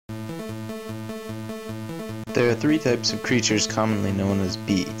There are three types of creatures commonly known as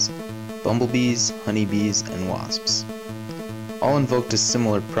bees: bumblebees, honeybees, and wasps. All invoked a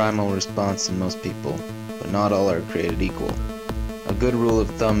similar primal response in most people, but not all are created equal. A good rule of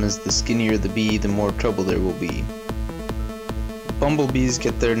thumb is the skinnier the bee, the more trouble there will be. Bumblebees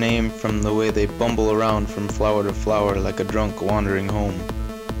get their name from the way they bumble around from flower to flower like a drunk wandering home.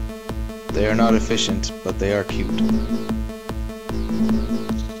 They are not efficient, but they are cute.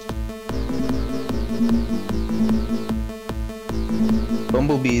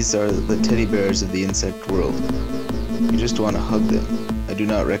 Bumblebees are the teddy bears of the insect world. You just want to hug them. I do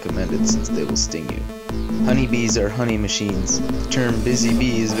not recommend it since they will sting you. Honeybees are honey machines. The term busy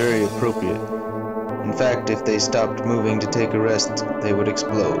bee is very appropriate. In fact, if they stopped moving to take a rest, they would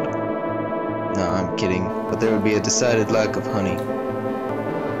explode. No, I'm kidding, but there would be a decided lack of honey.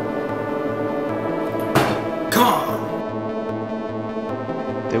 Come on!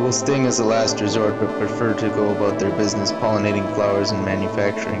 They will sting as a last resort, but prefer to go about their business pollinating flowers and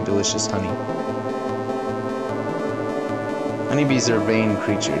manufacturing delicious honey. Honeybees are vain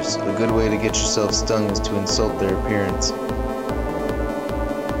creatures. A good way to get yourself stung is to insult their appearance.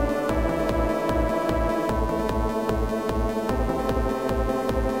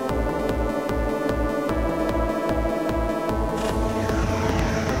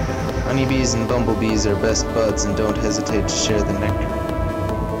 Honeybees and bumblebees are best buds and don't hesitate to share the nectar.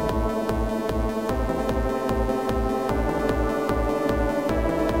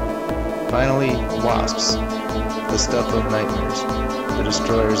 Finally, wasps, the stuff of nightmares, the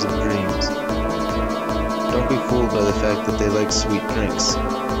destroyers of dreams. Don't be fooled by the fact that they like sweet drinks.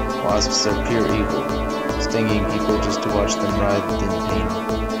 Wasps are pure evil, stinging people just to watch them writhe in pain.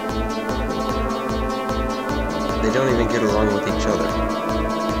 They don't even get along with each other.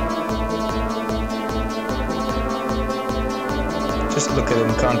 Just look at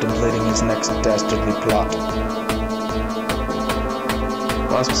him contemplating his next dastardly plot.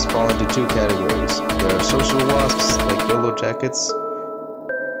 Wasps fall into two categories. There are social wasps, like yellow jackets,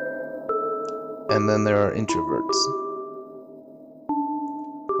 and then there are introverts.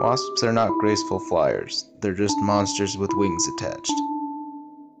 Wasps are not graceful flyers. They're just monsters with wings attached.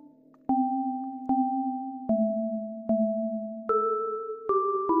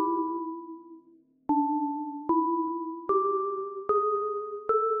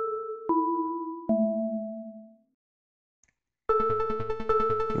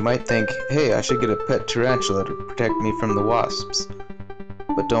 You might think, hey, I should get a pet tarantula to protect me from the wasps.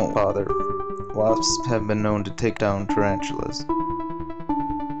 But don't bother. Wasps have been known to take down tarantulas.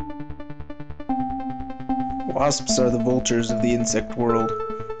 Wasps are the vultures of the insect world.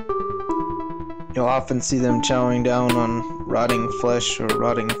 You'll often see them chowing down on rotting flesh or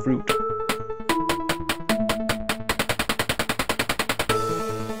rotting fruit.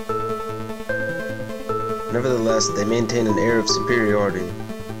 Nevertheless, they maintain an air of superiority.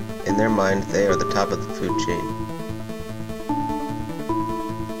 In their mind, they are the top of the food chain.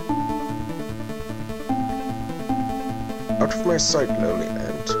 Out of my sight, lowly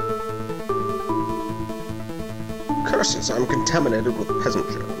ant. Curses, I'm contaminated with peasant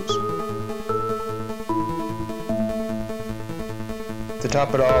germs. To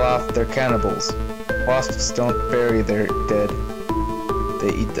top it all off, they're cannibals. Wasps don't bury their dead, they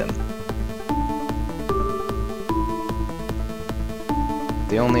eat them.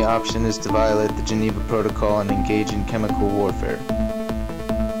 The only option is to violate the Geneva Protocol and engage in chemical warfare.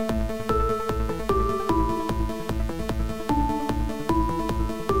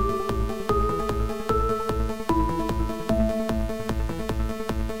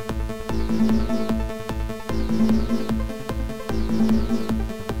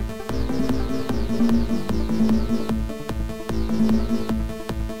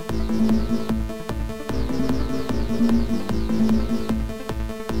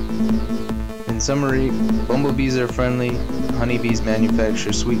 In summary, bumblebees are friendly, honeybees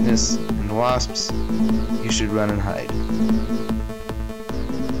manufacture sweetness, and wasps, you should run and hide.